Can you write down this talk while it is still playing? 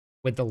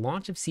With the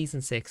launch of Season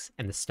 6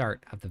 and the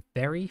start of the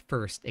very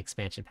first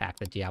expansion pack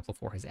that Diablo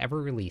 4 has ever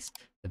released,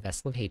 the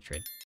Vessel of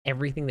Hatred,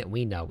 everything that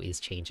we know is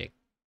changing.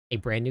 A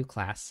brand new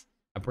class,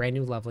 a brand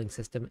new leveling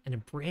system, and a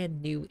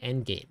brand new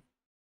endgame.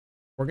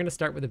 We're going to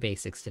start with the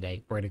basics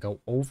today. We're going to go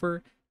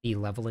over the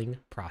leveling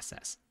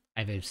process. I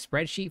have a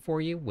spreadsheet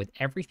for you with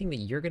everything that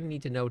you're going to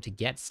need to know to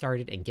get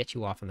started and get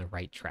you off on the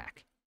right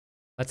track.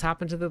 Let's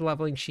hop into the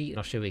leveling sheet and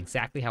I'll show you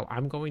exactly how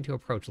I'm going to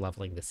approach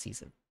leveling this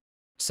season.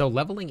 So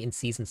leveling in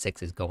Season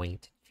 6 is going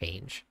to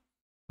change.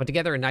 Put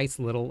together a nice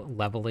little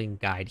leveling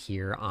guide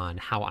here on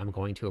how I'm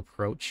going to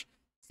approach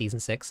Season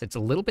 6. It's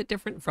a little bit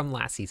different from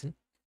last season.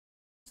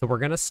 So we're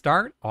going to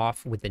start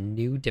off with the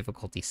new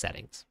difficulty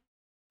settings.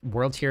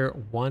 World Tier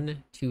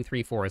 1, 2,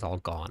 3, 4 is all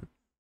gone.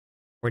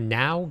 We're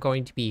now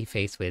going to be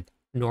faced with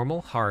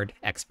normal, hard,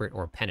 expert,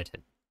 or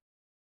penitent.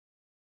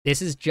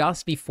 This is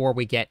just before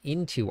we get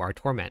into our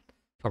torment.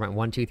 Torment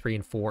 1, 2, 3,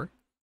 and 4.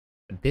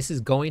 This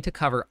is going to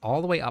cover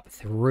all the way up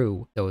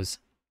through those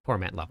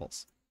torment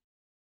levels.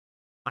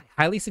 I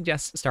highly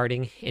suggest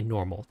starting in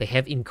normal. They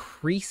have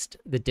increased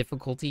the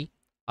difficulty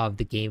of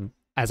the game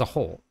as a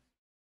whole,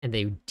 and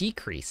they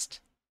decreased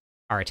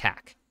our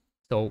attack.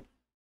 So,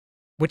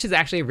 which is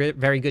actually a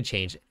very good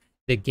change.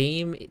 The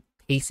game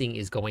pacing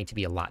is going to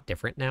be a lot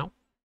different now.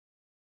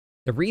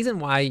 The reason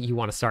why you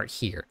want to start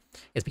here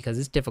is because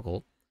it's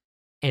difficult.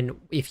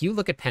 And if you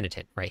look at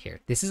Penitent right here,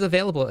 this is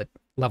available at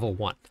level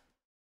 1.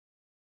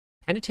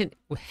 Penitent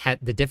had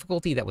the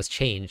difficulty that was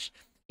changed.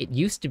 It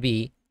used to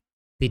be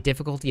the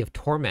difficulty of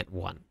Torment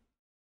 1.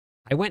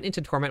 I went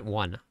into Torment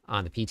 1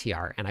 on the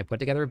PTR, and I put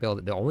together a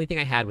build. The only thing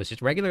I had was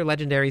just regular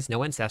legendaries, no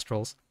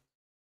ancestrals,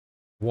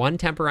 1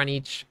 temper on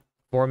each,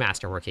 4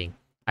 masterworking.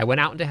 I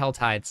went out into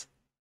Helltides,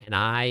 and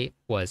I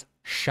was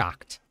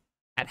shocked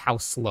at how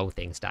slow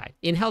things died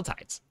in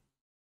Helltides.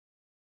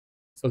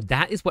 So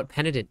that is what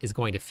Penitent is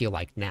going to feel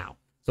like now.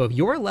 So if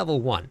you're level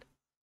 1,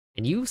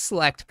 and you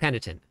select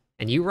Penitent,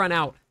 and you run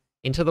out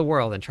into the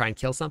world and try and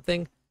kill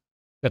something,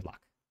 good luck.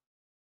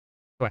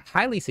 So I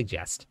highly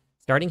suggest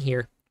starting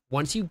here.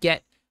 Once you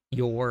get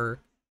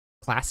your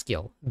class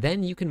skill,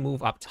 then you can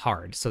move up to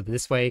hard. So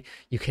this way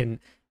you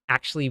can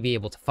actually be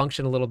able to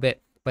function a little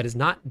bit, but is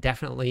not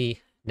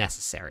definitely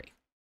necessary.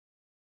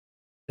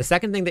 The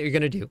second thing that you're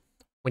going to do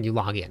when you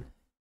log in,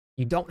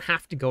 you don't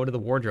have to go to the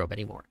wardrobe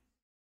anymore.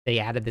 They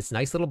added this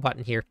nice little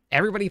button here.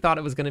 Everybody thought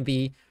it was going to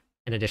be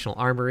an additional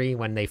armory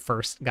when they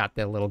first got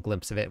the little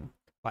glimpse of it.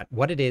 But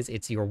what it is,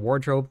 it's your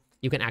wardrobe.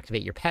 You can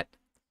activate your pet.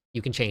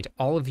 You can change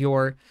all of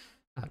your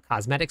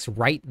cosmetics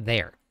right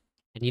there.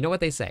 And you know what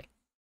they say?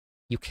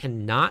 You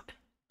cannot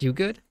do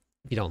good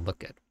if you don't look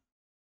good.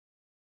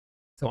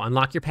 So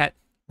unlock your pet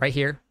right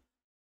here.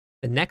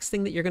 The next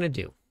thing that you're going to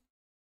do,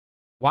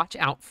 watch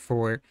out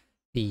for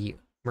the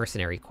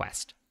mercenary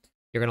quest.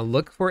 You're going to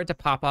look for it to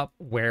pop up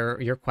where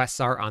your quests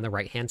are on the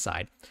right-hand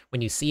side.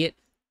 When you see it,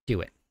 do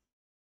it.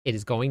 It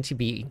is going to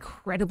be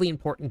incredibly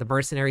important. The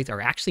mercenaries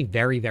are actually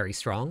very, very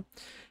strong.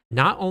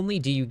 Not only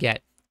do you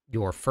get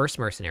your first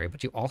mercenary,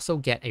 but you also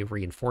get a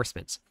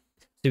reinforcement.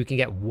 So you can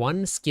get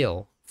 1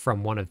 skill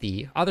from one of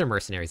the other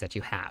mercenaries that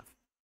you have.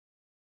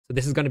 So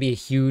this is going to be a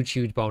huge,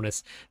 huge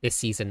bonus this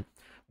season.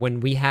 When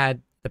we had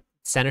the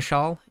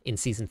Seneschal in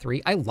Season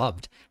 3, I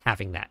loved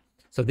having that.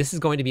 So this is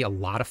going to be a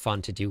lot of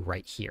fun to do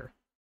right here.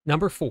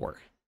 Number 4,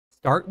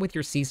 start with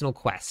your seasonal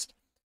quest.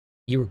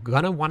 You're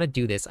going to want to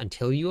do this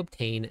until you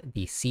obtain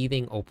the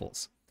Seething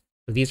Opals.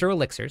 So these are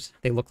elixirs.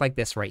 They look like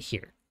this right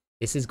here.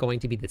 This is going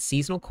to be the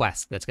seasonal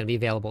quest that's going to be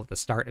available at the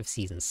start of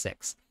Season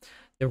 6.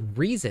 The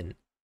reason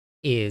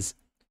is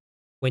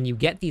when you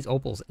get these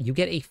opals, you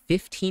get a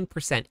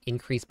 15%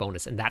 increase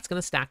bonus, and that's going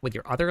to stack with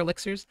your other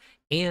elixirs,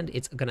 and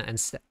it's going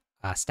to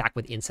stack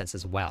with incense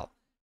as well.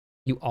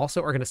 You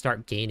also are going to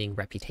start gaining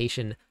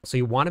reputation, so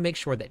you want to make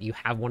sure that you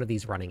have one of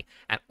these running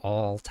at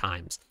all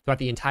times throughout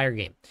the entire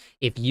game.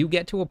 If you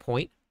get to a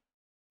point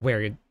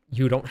where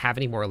you don't have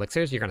any more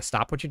elixirs, you're going to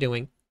stop what you're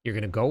doing. You're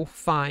going to go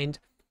find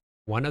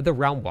one of the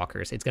Realm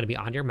Walkers. It's going to be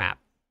on your map.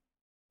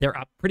 They're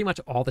up pretty much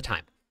all the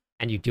time,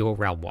 and you do a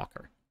Realm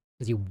Walker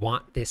because you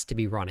want this to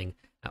be running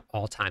at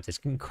all times. It's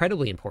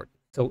incredibly important.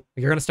 So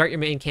you're going to start your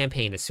main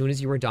campaign as soon as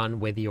you are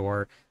done with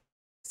your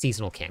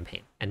seasonal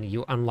campaign, and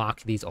you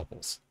unlock these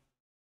opals.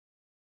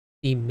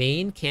 The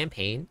main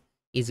campaign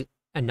is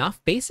enough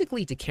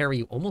basically to carry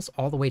you almost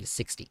all the way to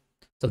 60.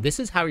 So this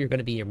is how you're going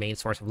to be your main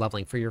source of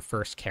leveling for your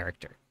first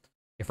character.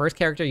 Your first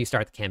character, you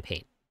start the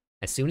campaign.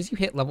 As soon as you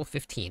hit level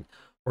 15,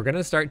 we're going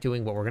to start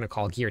doing what we're going to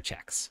call gear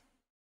checks.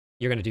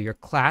 You're going to do your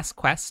class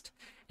quest,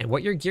 and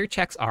what your gear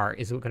checks are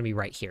is going to be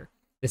right here.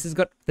 This is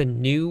what the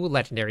new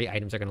legendary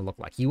items are going to look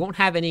like. You won't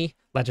have any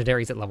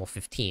legendaries at level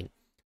 15,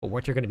 but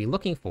what you're going to be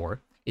looking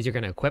for is you're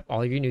going to equip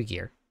all of your new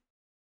gear.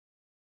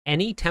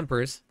 Any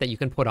tempers that you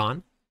can put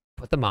on,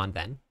 put them on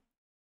then.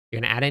 You're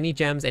going to add any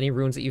gems, any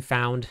runes that you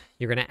found.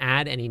 You're going to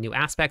add any new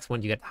aspects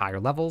when you get higher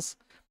levels.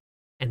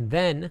 And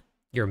then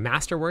your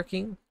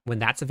masterworking, when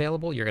that's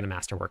available, you're going to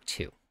masterwork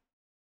too.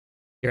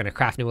 You're going to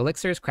craft new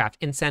elixirs, craft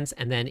incense,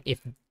 and then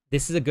if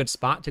this is a good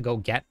spot to go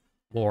get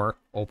more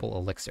opal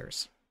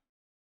elixirs.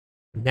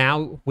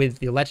 Now, with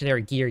the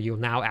legendary gear, you'll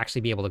now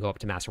actually be able to go up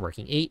to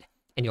Masterworking 8,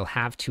 and you'll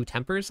have 2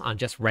 tempers on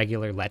just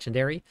regular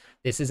legendary.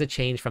 This is a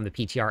change from the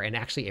PTR, and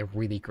actually a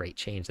really great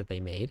change that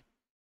they made.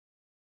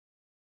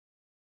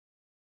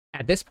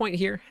 At this point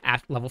here,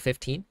 at level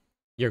 15,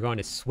 you're going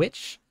to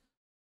switch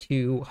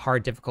to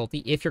hard difficulty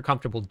if you're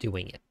comfortable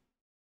doing it.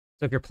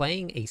 So if you're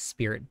playing a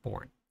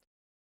Spiritborn,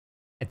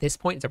 at this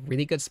point, it's a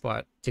really good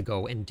spot to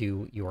go and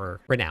do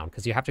your Renown,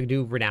 because you have to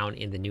do Renown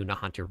in the new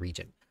Nahanta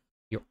region.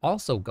 You're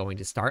also going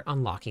to start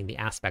unlocking the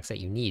aspects that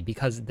you need,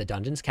 because the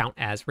dungeons count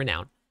as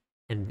Renown,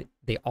 and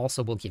they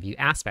also will give you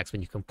aspects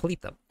when you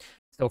complete them.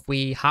 So if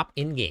we hop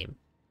in-game,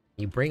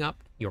 you bring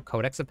up your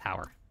Codex of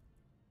Power,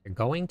 you're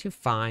going to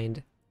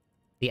find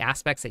the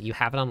aspects that you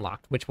haven't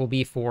unlocked, which will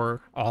be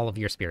for all of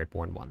your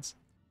Spiritborn ones.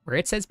 Where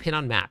it says pin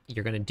on map,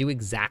 you're going to do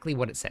exactly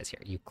what it says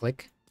here. You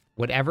click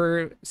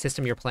whatever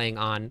system you're playing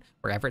on,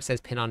 wherever it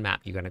says pin on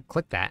map, you're going to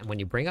click that. And when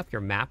you bring up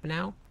your map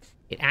now,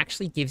 it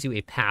actually gives you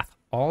a path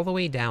all the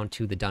way down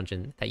to the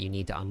dungeon that you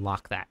need to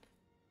unlock that.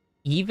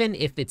 Even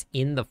if it's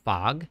in the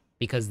fog,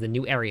 because the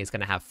new area is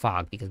going to have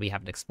fog because we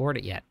haven't explored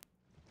it yet,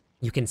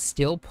 you can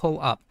still pull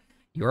up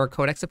your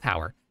Codex of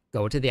Power,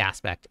 go to the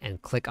aspect,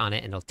 and click on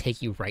it, and it'll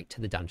take you right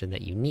to the dungeon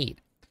that you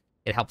need.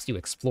 It helps you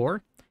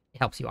explore, it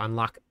helps you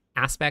unlock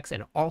aspects,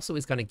 and also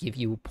is going to give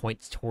you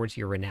points towards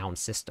your Renown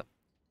system.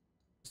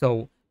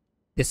 So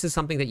this is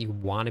something that you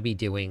want to be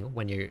doing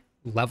when you're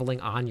leveling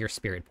on your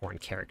Spiritborn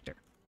character.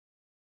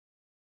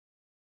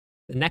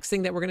 The next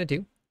thing that we're going to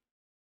do,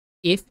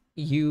 if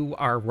you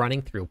are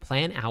running through,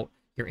 plan out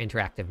your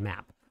interactive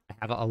map. I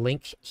have a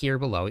link here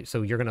below.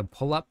 So you're going to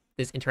pull up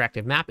this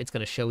interactive map. It's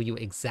going to show you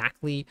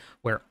exactly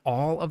where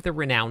all of the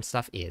Renown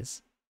stuff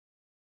is.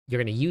 You're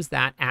going to use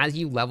that as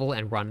you level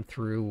and run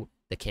through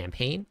the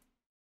campaign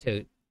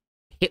to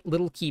hit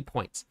little key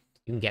points.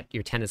 You can get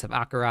your Tenets of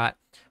Akarat,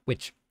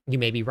 which you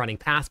may be running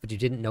past, but you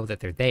didn't know that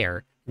they're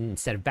there. And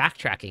instead of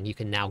backtracking, you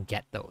can now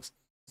get those.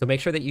 So make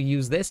sure that you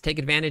use this, take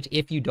advantage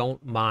if you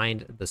don't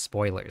mind the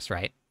spoilers,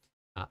 right?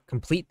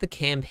 Complete the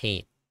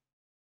campaign.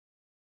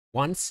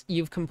 Once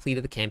you've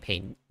completed the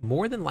campaign,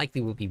 more than likely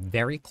will be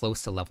very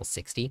close to level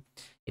 60.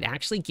 It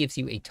actually gives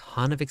you a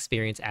ton of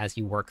experience as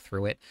you work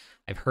through it.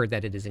 I've heard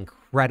that it is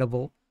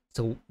incredible.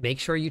 So make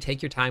sure you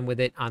take your time with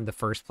it on the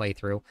first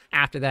playthrough.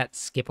 After that,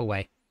 skip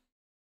away.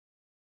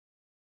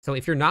 So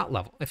if you're not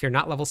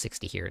level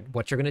 60 here,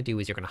 what you're going to do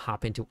is you're going to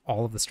hop into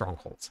all of the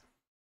strongholds.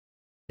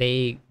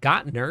 They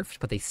got nerfed,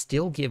 but they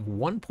still give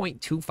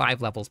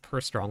 1.25 levels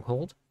per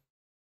stronghold.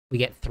 We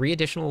get 3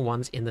 additional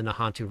ones in the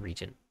Nahanta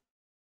region.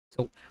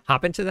 So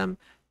hop into them,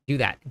 do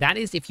that. That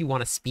is if you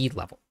want a speed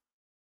level.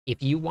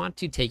 If you want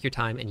to take your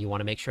time and you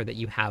want to make sure that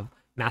you have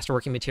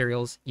masterworking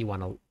materials, you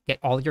want to get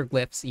all your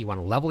glyphs, you want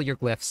to level your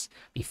glyphs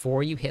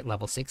before you hit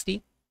level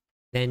 60,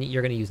 then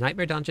you're going to use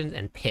Nightmare Dungeons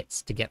and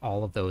Pits to get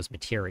all of those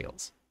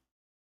materials.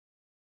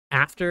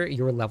 After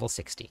you're level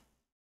 60,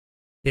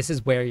 this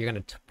is where you're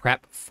going to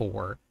prep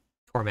for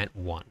Torment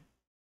 1.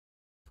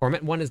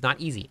 Torment 1 is not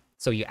easy,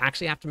 so you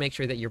actually have to make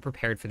sure that you're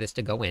prepared for this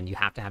to go in. You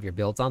have to have your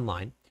builds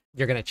online.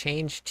 You're going to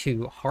change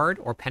to hard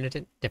or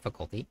penitent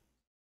difficulty.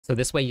 So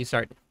this way you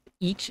start,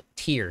 each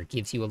tier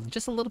gives you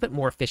just a little bit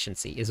more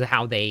efficiency is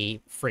how they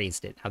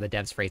phrased it, how the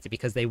devs phrased it,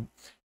 because they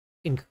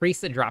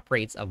increase the drop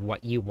rates of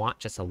what you want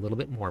just a little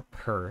bit more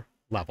per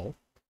level.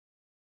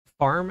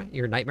 Farm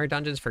your Nightmare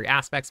Dungeons for your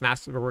aspects,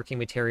 Masterworking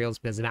Materials,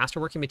 because the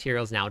Masterworking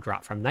Materials now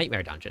drop from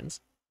Nightmare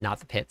Dungeons, not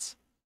the Pits.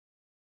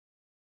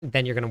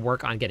 Then you're going to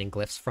work on getting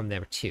glyphs from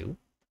there too.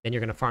 Then you're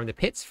going to farm the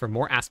Pits for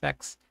more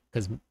aspects,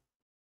 because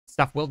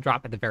stuff will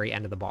drop at the very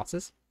end of the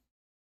bosses.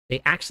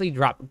 They actually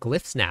drop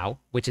glyphs now,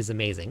 which is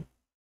amazing.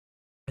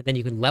 And then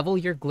you can level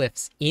your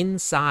glyphs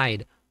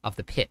inside of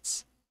the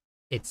Pits.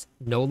 It's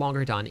no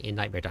longer done in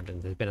Nightmare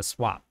Dungeons. There's been a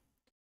swap.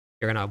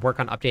 You're going to work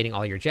on updating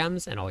all your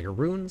gems and all your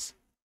runes.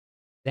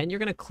 Then you're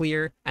going to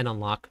clear and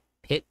unlock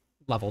Pit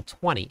level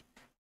 20.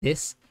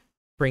 This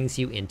brings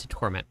you into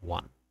Torment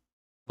 1.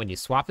 When you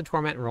swap to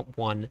Torment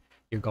 1,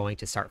 you're going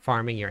to start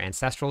farming your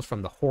Ancestrals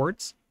from the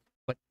Hordes,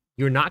 but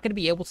you're not going to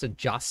be able to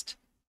just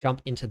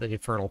jump into the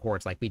Infernal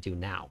Hordes like we do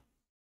now.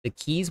 The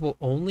keys will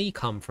only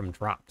come from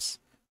drops.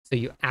 So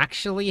you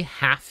actually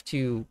have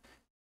to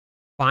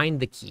find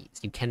the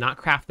keys. You cannot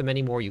craft them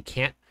anymore. You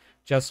can't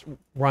just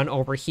run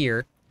over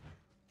here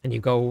and you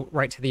go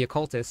right to the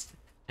Occultist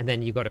and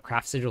then you go to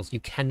craft sigils. You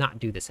cannot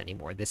do this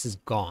anymore. This is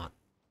gone.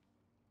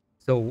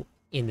 So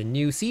in the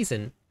new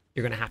season,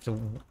 you're going to have to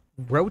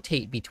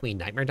rotate between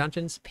Nightmare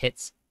Dungeons,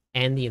 Pits,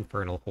 and the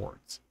Infernal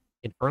Hordes.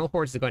 Infernal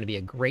Hordes is going to be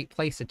a great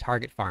place to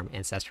target farm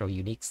Ancestral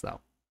Uniques,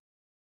 though.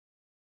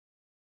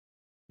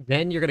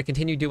 Then you're going to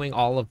continue doing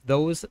all of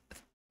those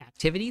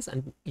activities,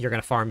 and you're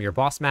going to farm your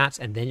boss mats,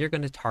 and then you're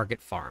going to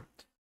target farm.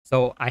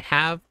 So I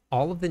have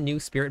all of the new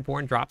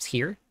Spiritborn drops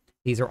here.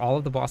 These are all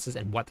of the bosses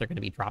and what they're going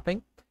to be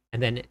dropping.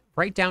 And then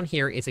right down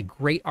here is a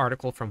great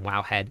article from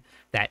Wowhead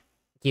that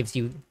gives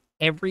you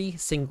every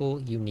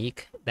single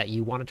unique that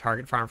you want to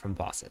target farm from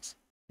bosses.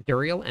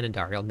 Duriel and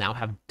Andariel now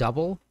have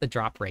double the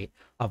drop rate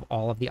of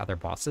all of the other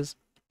bosses.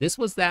 It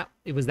was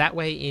that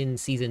way in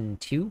season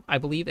 2, I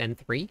believe, and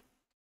 3.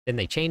 Then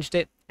they changed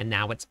it, and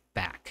now it's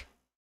back.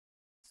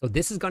 So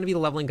this is going to be the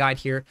leveling guide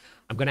here.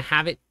 I'm going to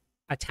have it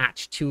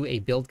attached to a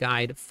build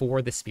guide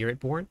for the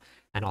Spiritborn,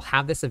 and I'll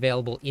have this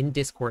available in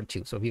Discord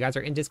too. So if you guys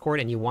are in Discord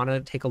and you want to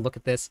take a look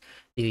at this,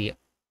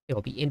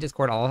 it'll be in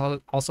Discord.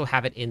 I'll also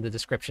have it in the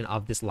description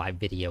of this live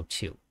video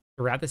too.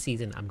 Throughout the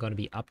season, I'm going to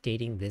be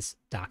updating this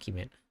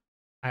document.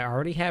 I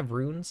already have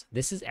runes.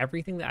 This is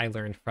everything that I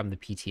learned from the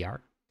PTR.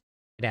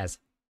 It has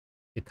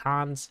the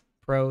cons,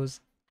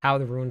 pros, how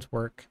the runes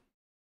work,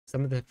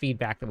 some of the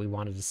feedback that we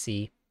wanted to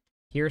see.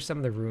 Here are some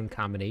of the rune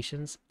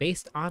combinations.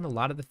 Based on a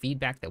lot of the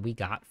feedback that we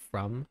got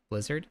from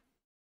Blizzard,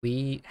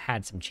 we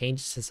had some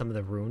changes to some of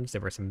the runes.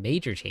 There were some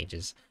major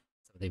changes.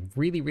 So the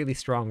really, really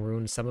strong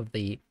runes. Some of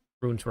the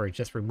runes were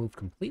just removed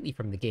completely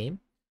from the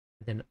game.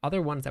 And then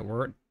other ones that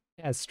weren't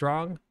as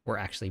strong were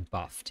actually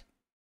buffed.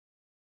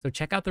 So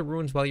check out the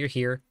runes while you're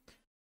here.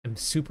 I'm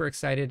super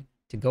excited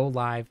to go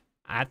live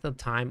at the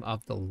time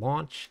of the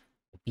launch.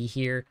 We'll be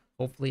here.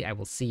 Hopefully I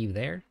will see you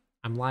there.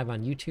 I'm live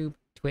on YouTube,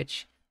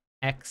 Twitch,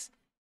 X,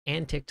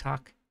 and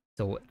TikTok.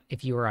 So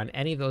if you are on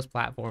any of those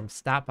platforms,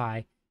 stop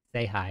by,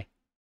 say hi.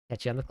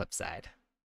 Catch you on the flip side.